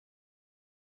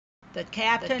The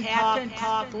Captain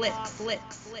Talk Flicks.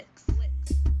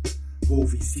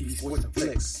 Movies, TV, sports, and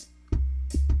flicks.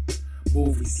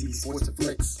 Movies, TV, sports, and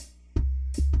flicks.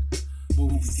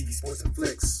 Movies, TV, sports, and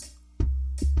flicks.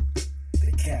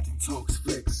 The Captain Talks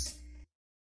Flicks.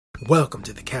 Welcome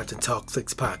to the Captain Talk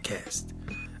Flicks podcast.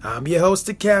 I'm your host,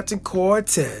 the Captain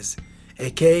Cortez,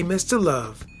 aka Mr.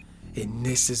 Love, and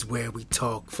this is where we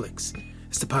talk flicks.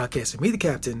 It's the podcast where me, the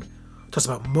Captain, talks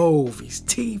about movies,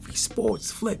 TV,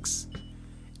 sports, flicks,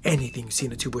 anything you see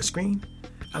on the tube or screen.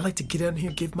 I like to get out here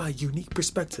and give my unique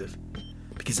perspective,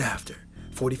 because after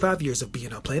 45 years of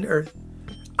being on planet Earth,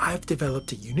 I've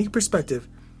developed a unique perspective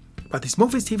about these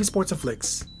movies, TV, sports, and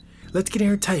flicks. Let's get in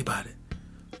here and tell you about it,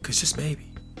 because just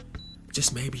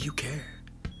maybe you care.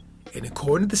 And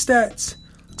according to the stats,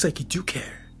 looks like you do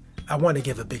care. I want to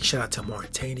give a big shout out to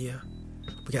Mauritania.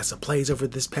 We got some plays over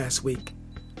this past week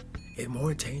in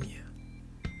Mauritania.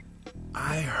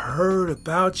 I heard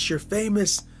about your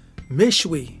famous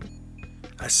Mishwi.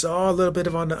 I saw a little bit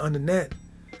of on the net.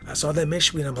 I saw that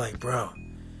Mishwi and I'm like, bro,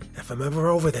 if I'm ever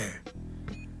over there,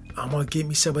 I'm going to get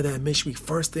me some of that Mishwi.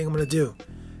 First thing I'm going to do,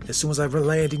 as soon as I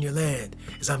land in your land,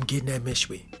 is I'm getting that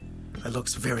Mishwi. It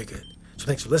looks very good. So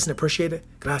thanks for listening. Appreciate it.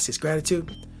 Gracias, gratitude.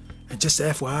 And just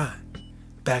FYI,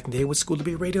 back in the day, I went to school to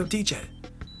be a radio DJ,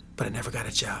 but I never got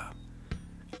a job.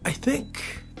 I think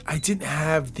I didn't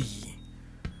have the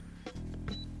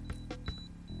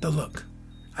look.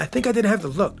 I think I didn't have the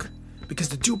look, because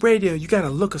to do radio, you gotta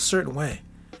look a certain way.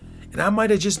 And I might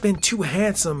have just been too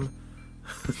handsome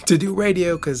to do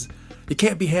radio, because you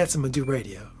can't be handsome and do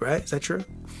radio, right? Is that true?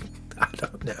 I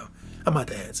don't know. I'm not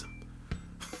that handsome.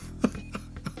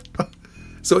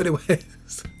 So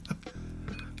anyways,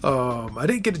 I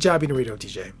didn't get a job being a radio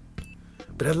DJ,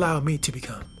 but it allowed me to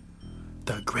become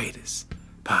the greatest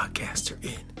podcaster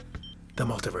in the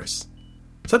multiverse.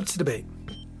 Subject to debate.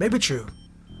 Maybe true.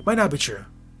 Might not be true.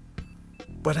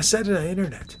 But I said it on the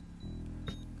internet.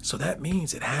 So that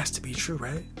means it has to be true,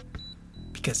 right?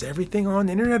 Because everything on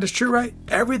the internet is true, right?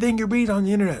 Everything you read on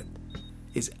the internet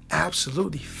is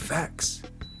absolutely facts,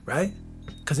 right?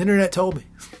 Because the internet told me.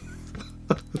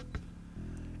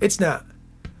 It's not.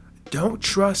 Don't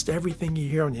trust everything you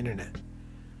hear on the internet.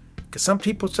 Because some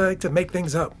people like to make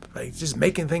things up. Like just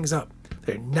making things up.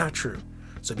 They're not true.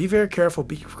 So be very careful.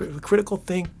 Be critical.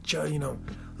 Think.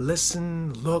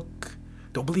 Listen. Look.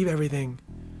 Don't believe everything.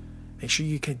 Make sure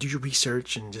you can do your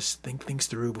research and just think things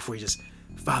through before you just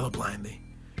follow blindly.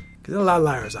 Because there are a lot of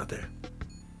liars out there.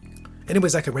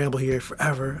 Anyways, I could ramble here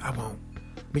forever. I won't.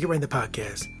 Let me get right into the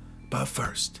podcast. But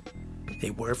first, a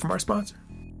word from our sponsor.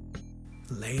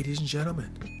 Ladies and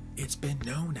gentlemen, it's been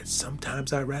known that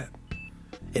sometimes I rap.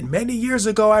 And many years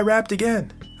ago, I rapped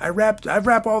again. I rap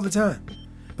all the time.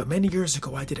 But many years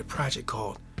ago, I did a project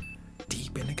called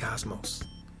Deep in the Cosmos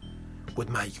with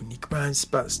my unique rhyme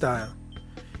style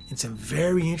and some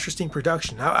very interesting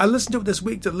production. I listened to it this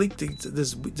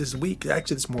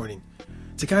morning,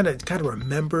 to kind of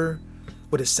remember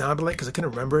what it sounded like, because I couldn't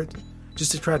remember it,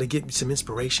 just to try to get some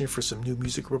inspiration for some new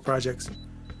musical projects.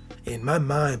 And my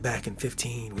mind back in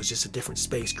 15 was just a different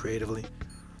space creatively.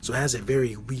 So it has a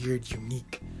very weird,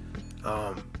 unique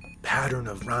pattern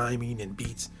of rhyming and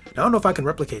beats. Now, I don't know if I can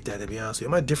replicate that, to be honest with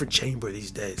you. I'm in a different chamber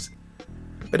these days.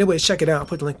 But anyways, check it out. I'll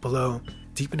put the link below.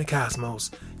 Deep in the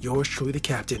Cosmos. Yours truly, the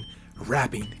Captain.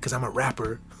 Rapping, because I'm a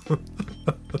rapper.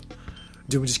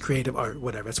 Doing just creative art,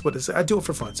 whatever. That's what I do it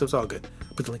for fun, so it's all good.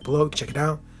 Put the link below. Check it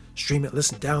out. Stream it,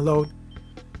 listen, download.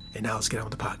 And now let's get on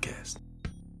with the podcast.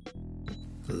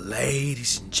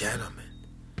 Ladies and gentlemen,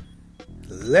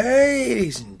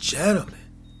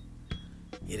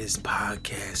 it is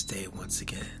podcast day once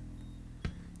again.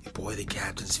 Your boy the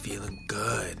Captain's feeling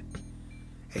good.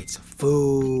 Ate some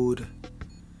food,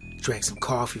 drank some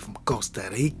coffee from Costa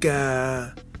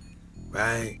Rica,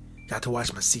 right? Got to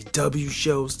watch my CW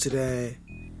shows today,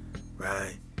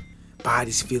 right?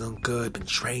 Body's feeling good, been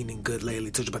training good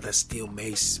lately. Told you about that steel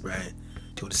mace, right?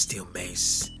 Doing the steel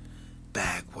mace,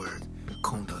 back work,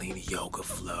 Kundalini yoga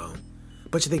flow.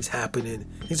 Bunch of things happening.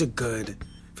 Things are good.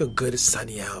 Feel good. It's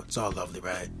sunny out. It's all lovely,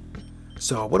 right?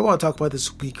 So what I want to talk about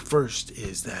this week first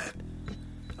is that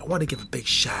I want to give a big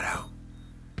shout out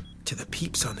to the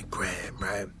peeps on the gram,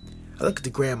 right? I look at the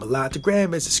gram a lot. The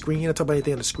gram is a screen. I don't talk about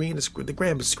anything on the screen. The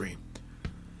gram is a screen.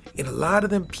 And a lot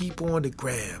of them people on the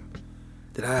gram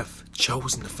that I've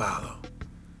chosen to follow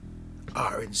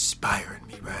are inspiring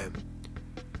me, right?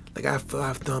 Like I've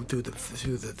thumbed through the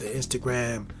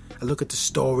Instagram. I look at the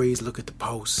stories, look at the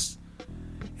posts.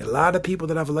 And a lot of people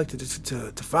that I've elected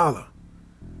to follow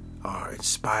are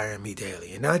inspiring me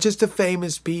daily. And not just the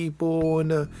famous people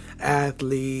and the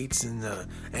athletes and the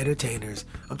entertainers.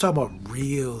 I'm talking about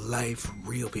real life,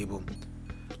 real people.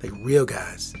 Like real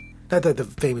guys. Not that the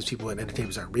famous people and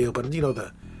entertainers aren't real, but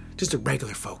just the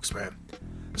regular folks, right?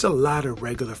 There's a lot of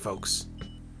regular folks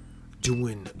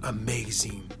doing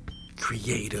amazing,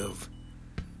 creative,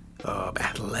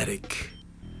 athletic,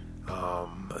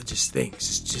 just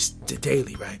things, just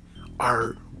daily, right?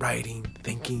 Art, writing,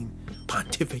 thinking,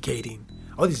 pontificating,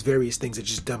 all these various things are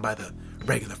just done by the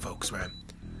regular folks, right?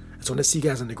 And so when I see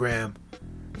guys on the gram,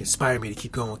 inspire me to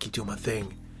keep going, keep doing my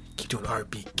thing, keep doing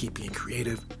art, keep being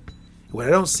creative. When I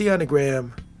don't see on the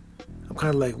gram, I'm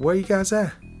kind of like, where you guys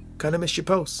at? Kind of miss your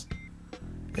posts.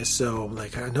 And so,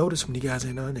 like, I notice when you guys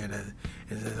ain't on there,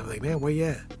 and I'm like, man, where you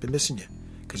at? Been missing you.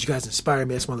 Because you guys inspire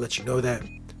me. I just want to let you know that.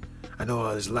 I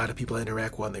know there's a lot of people I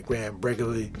interact with on the gram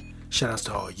regularly. Shout outs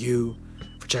to all you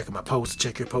for checking my posts,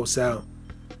 check your posts out.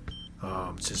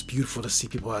 It's just beautiful to see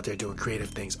people out there doing creative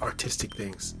things, artistic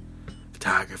things,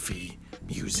 photography,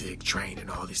 music, training,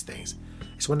 all these things.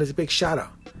 Just wanted a big shout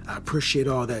out. I appreciate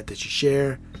all that you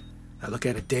share. I look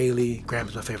at it daily. Gram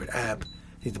is my favorite app.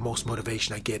 I think the most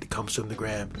motivation I get comes from the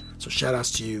gram. So shout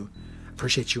outs to you.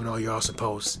 Appreciate you and all your awesome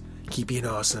posts. Keep being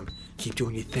awesome. Keep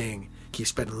doing your thing. Keep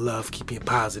spreading love. Keep being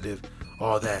positive.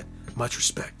 All that. Much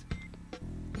respect.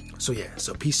 So yeah,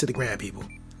 so peace to the gram, people.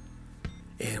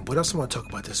 And what else I want to talk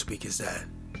about this week is that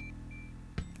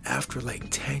after like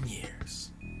 10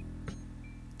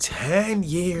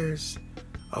 years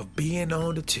of being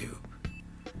on the tube,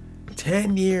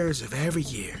 10 years of every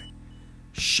year,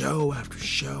 show after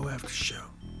show after show,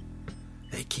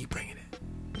 they keep bringing it.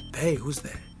 Hey, who's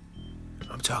that?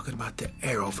 I'm talking about the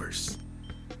Arrowverse.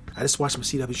 I just watched my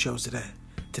CW shows today.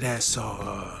 Today I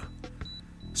saw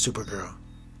Supergirl,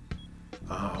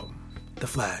 The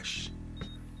Flash.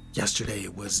 Yesterday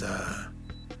it was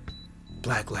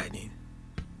Black Lightning.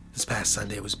 This past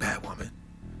Sunday it was Batwoman.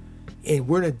 And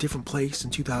we're in a different place in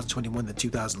 2021 than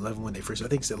 2011 when they first, I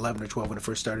think it's 11 or 12 when it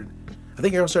first started. I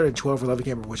think Arrow started in 12 or 11, I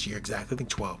can't remember which year exactly, I think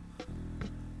 12.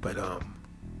 But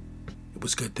it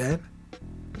was good then.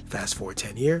 Fast forward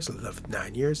 10 years,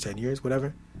 9 years, 10 years,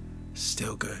 whatever.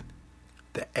 Still good.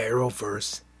 The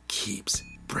Arrowverse keeps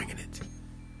bringing it.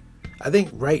 I think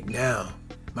right now,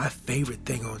 my favorite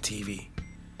thing on TV,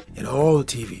 in all the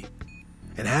TV,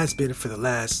 and has been for the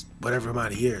last whatever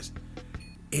amount of years,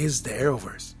 is the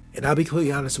Arrowverse. And I'll be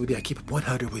completely honest with you, I keep it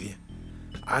 100 with you.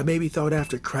 I maybe thought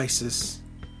after Crisis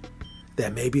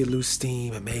that maybe it'd lose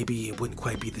steam and maybe it wouldn't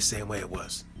quite be the same way it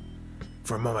was.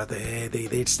 For a moment, I thought,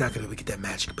 they're just not going to get that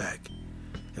magic back.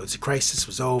 It was the Crisis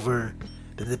was over,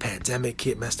 then the pandemic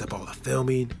hit, messed up all the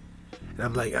filming, and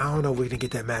I'm like, I don't know if we're going to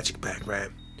get that magic back, right?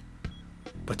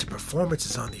 But the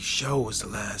performances on these shows the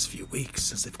last few weeks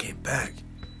since they've came back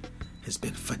has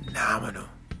been phenomenal.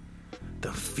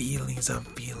 The feelings I'm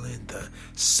feeling, the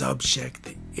subject,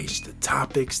 the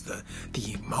topics, the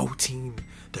emoting,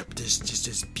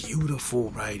 just beautiful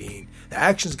writing. The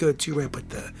action's good too, right? But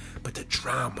the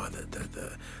drama,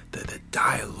 the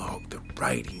dialogue, the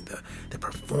writing, the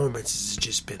performances has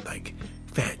just been like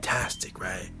fantastic,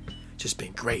 right? Just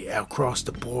been great across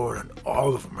the board on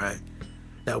all of them, right?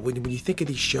 Now, when you think of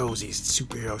these shows, these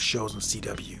superhero shows on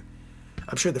CW,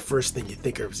 I'm sure the first thing you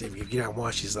think of is if you're not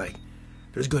watching is like,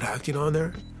 there's good acting on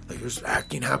there. Like, there's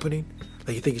acting happening.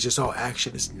 Like, you think it's just all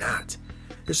action. It's not.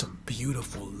 There's some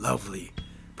beautiful, lovely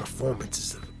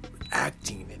performances of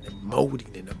acting and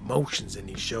emoting and emotions in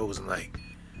these shows. And, like,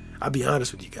 I'll be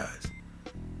honest with you guys.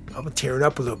 I'm tearing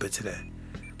up a little bit today.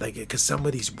 Like, because some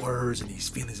of these words and these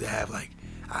feelings I have, like,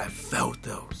 I felt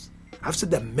those. I've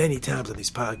said that many times on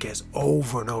these podcasts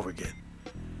over and over again.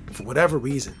 For whatever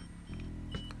reason,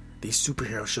 these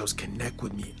superhero shows connect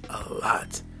with me a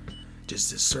lot.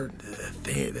 Just a certain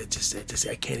thing that just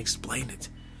I can't explain it,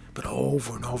 but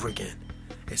over and over again,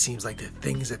 it seems like the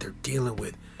things that they're dealing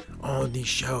with on these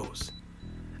shows,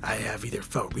 I have either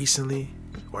felt recently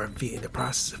or I'm in the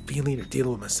process of feeling or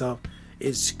dealing with myself.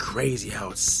 It's crazy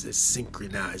how it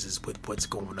synchronizes with what's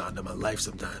going on in my life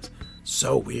sometimes.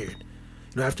 So weird.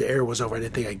 After Arrow was over, I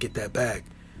didn't think I'd get that back,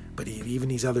 but even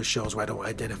these other shows where I don't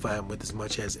identify them with as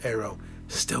much as Arrow,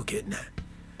 still getting that.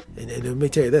 And let me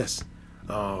tell you this.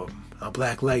 On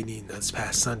Black Lightning this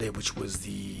past Sunday, which was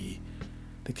the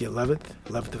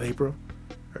 11th of April.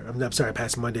 I'm sorry,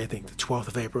 past Monday, I think the 12th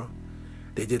of April.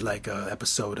 They did like an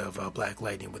episode of Black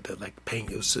Lightning with the like pain.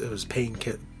 It was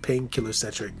painkiller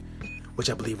centric, which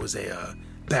I believe was a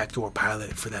backdoor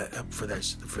pilot for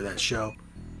that show.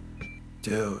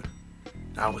 Dude,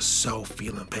 I was so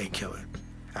feeling Painkiller.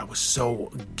 I was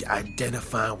so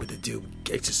identifying with the dude.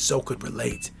 It just so could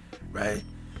relate, right?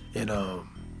 And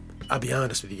I'll be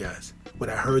honest with you guys. When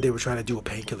I heard they were trying to do a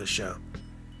Painkiller show,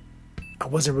 I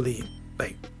wasn't really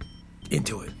like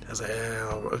into it. I was like,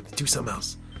 I'll do something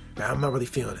else. Right? I'm not really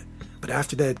feeling it. But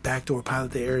after that backdoor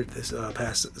pilot they aired this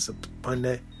past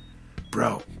Monday,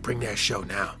 bro, bring that show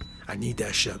now. I need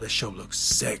that show. That show looks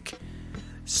sick.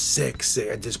 Sick.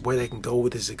 And just where they can go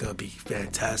with this is gonna be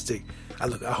fantastic. I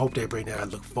hope they bring that. I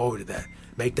look forward to that.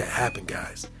 Make that happen,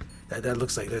 guys. That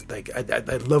looks like that's like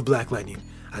I love Black Lightning.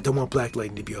 I don't want Black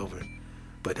Lightning to be over.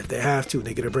 But if they have to and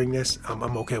they're gonna bring this,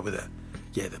 I'm okay with that.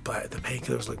 Yeah, the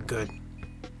Painkiller's looking good.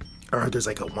 I heard there's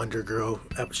like a Wonder Girl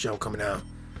show coming out.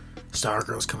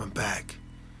 Stargirl's coming back.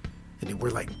 And then we're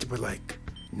like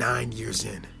 9 years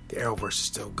in. The Arrowverse is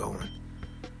still going.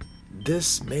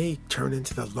 This may turn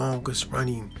into the longest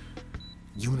running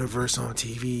universe on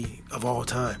TV of all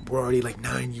time. We're already like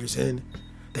 9 years in.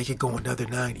 They could go another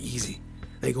 9 easy.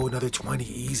 They go another 20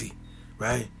 easy,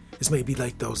 right? This may be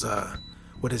like those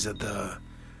what is it, the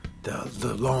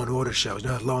Law and Order shows. You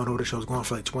know how Law and Order shows go on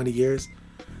for like 20 years?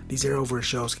 These Arrowverse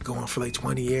shows could go on for like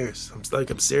 20 years. I'm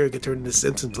serious. It could turn into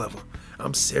Simpsons level.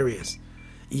 I'm serious.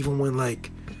 Even when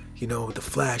The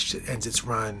Flash ends its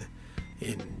run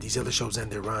and these other shows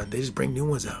end their run, they just bring new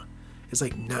ones out. It's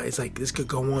like this could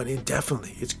go on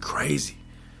indefinitely. It's crazy.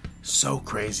 So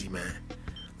crazy, man.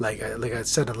 Like I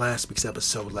said in last week's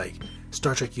episode, like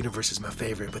Star Trek universe is my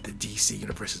favorite, but the DC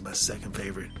universe is my second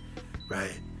favorite,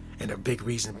 right? And a big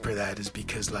reason for that is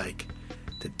because like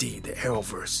the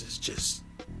Arrowverse is just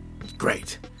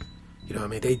great. You know what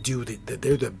I mean?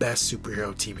 They're the best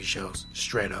superhero TV shows,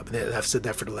 straight up. And I've said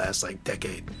that for the last like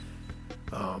decade.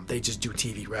 They just do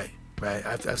TV right?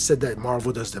 I've said that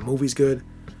Marvel does the movies good,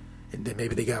 and then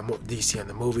maybe they got more DC on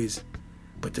the movies,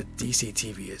 but the DC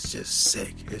TV is just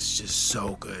sick. It's just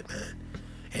so good, man.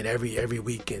 And every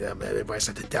weekend, everybody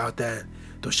starts to doubt that.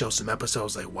 They'll show some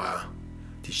episodes like, wow,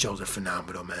 these shows are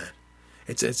phenomenal, man.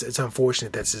 It's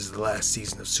unfortunate that this is the last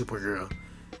season of Supergirl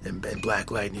and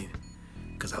Black Lightning,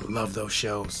 because I love those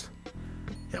shows.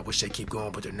 Yeah, I wish they keep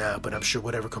going, but they're not. But I'm sure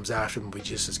whatever comes after them will be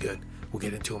just as good. We'll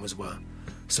get into them as well.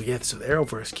 So the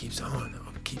Arrowverse keeps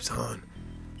on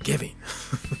giving.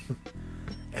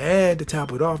 And to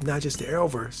top it off, not just the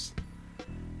Arrowverse,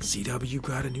 CW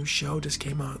got a new show, just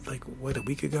came out like a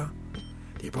week ago.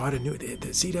 They brought the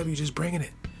CW just bringing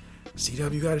it.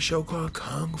 CW got a show called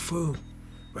Kung Fu,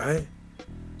 right?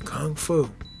 Kung Fu.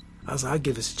 I was like, I'll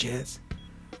give this a chance.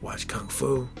 Watch Kung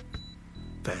Fu.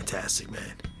 Fantastic,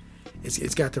 man.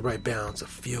 It's got the right balance of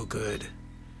feel good,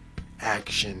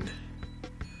 action,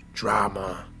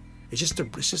 drama. It's just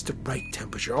the right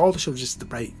temperature. All the shows just the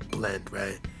right blend,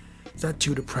 right? It's not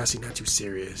too depressing, not too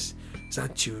serious. It's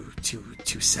not too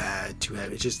sad, too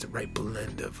heavy. It's just the right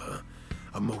blend of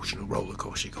emotional roller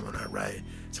coaster going on, right?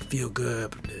 It's a feel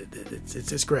good.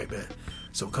 It's great, man.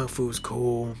 So Kung Fu is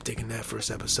cool. I'm digging that first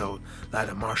episode. A lot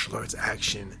of martial arts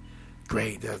action.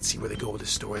 Great. Let's see where they go with the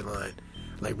storyline.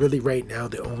 Like really, right now,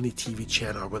 the only TV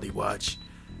channel I really watch,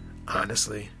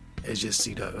 honestly, is just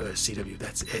CW.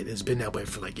 That's it. It's been that way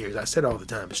for like years. I said it all the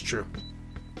time. It's true.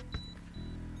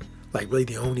 Like really,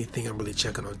 the only thing I'm really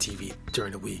checking on TV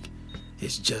during the week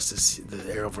is just the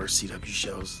Arrowverse CW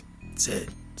shows. That's it.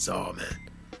 That's all, man.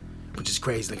 Which is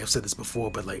crazy. Like I've said this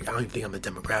before, but like I don't even think I'm the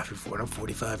demographic for it. I'm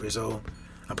 45 years old.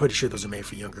 I'm pretty sure those are made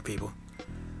for younger people.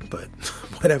 But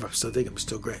whatever. I still think I'm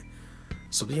still great.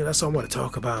 So that's all I want to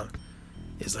talk about.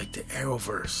 Is like the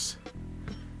Arrowverse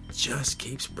just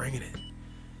keeps bringing it.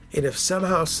 And if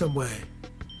somehow, some way,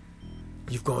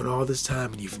 you've gone all this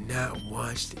time and you've not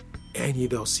watched any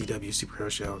of those CW superhero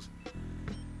shows,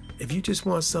 if you just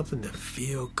want something to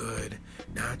feel good,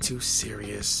 not too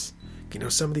serious,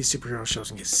 some of these superhero shows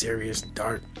can get serious and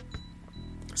dark.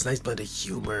 It's a nice blend of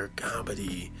humor,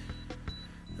 comedy,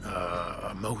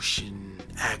 emotion,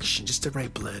 action, just the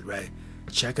right blend, right?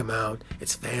 Check them out.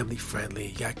 It's family friendly.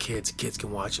 You got kids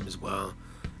can watch them as well.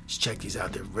 Just check these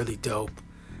out. They're really dope.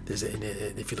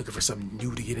 If you're looking for something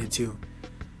new to get into,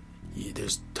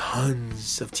 there's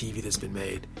tons of TV that's been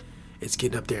made. It's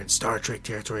getting up there in Star Trek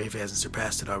territory if it hasn't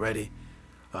surpassed it already.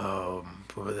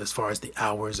 As far as the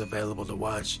hours available to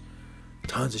watch,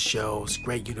 tons of shows,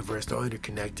 great universe, they're all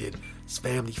interconnected. It's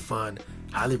family fun,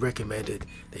 highly recommended.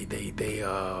 They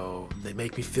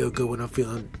make me feel good when I'm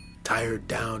feeling tired,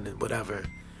 down, and whatever.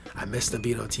 I miss them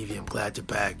being on TV. I'm glad they're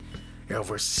back.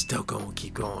 Arrowverse is still going,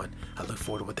 keep going. I look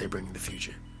forward to what they bring in the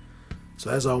future. So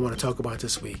that's all I want to talk about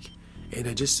this week.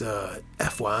 And just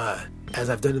FYI, as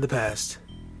I've done in the past,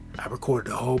 I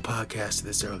recorded a whole podcast to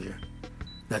this earlier.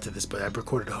 Not to this, but I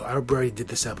already did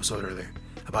this episode earlier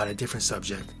about a different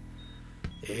subject.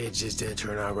 It just didn't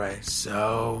turn out right.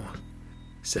 So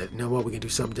Said, you know what, we can do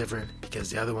something different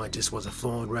because the other one just wasn't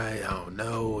flowing right. I don't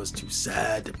know, it was too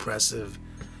sad, depressive.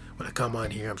 When I come on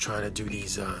here, I'm trying to do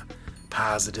these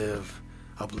positive,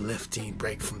 uplifting,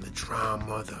 break from the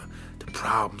drama, the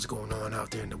problems going on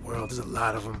out there in the world. There's a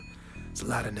lot of them. There's a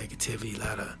lot of negativity,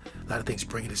 a lot of things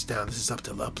bringing us down. This is up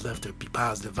to uplift or be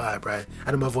positive vibe, right?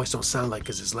 I know my voice don't sound like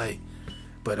because it's late,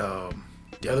 but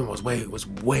the other one was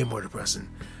way more depressing.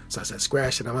 So I said,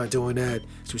 scratch it. I'm not doing that.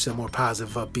 Let's do something more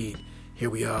positive, upbeat. Here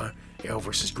we are.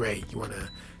 Arrowverse is great. You want to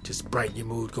just brighten your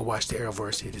mood, go watch the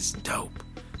Arrowverse. It is dope.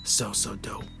 So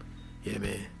dope. You know what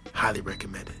I mean? Highly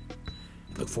recommend it.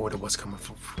 Look forward to what's coming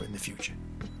in the future.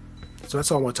 So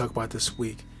that's all I want to talk about this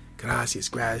week. Gracias,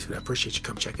 gratitude. I appreciate you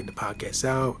come checking the podcast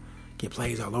out. Get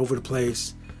plays all over the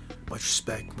place. Much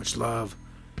respect, much love.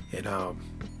 And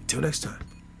until next time,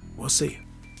 we'll see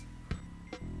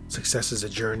you. Success is a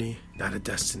journey, not a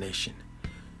destination.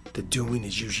 The doing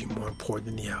is usually more important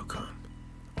than the outcome.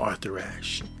 Arthur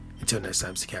Ashe. Until next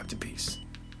time, it's the Captain. Peace.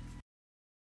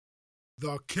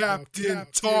 The Captain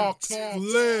Talks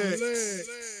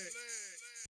Flicks.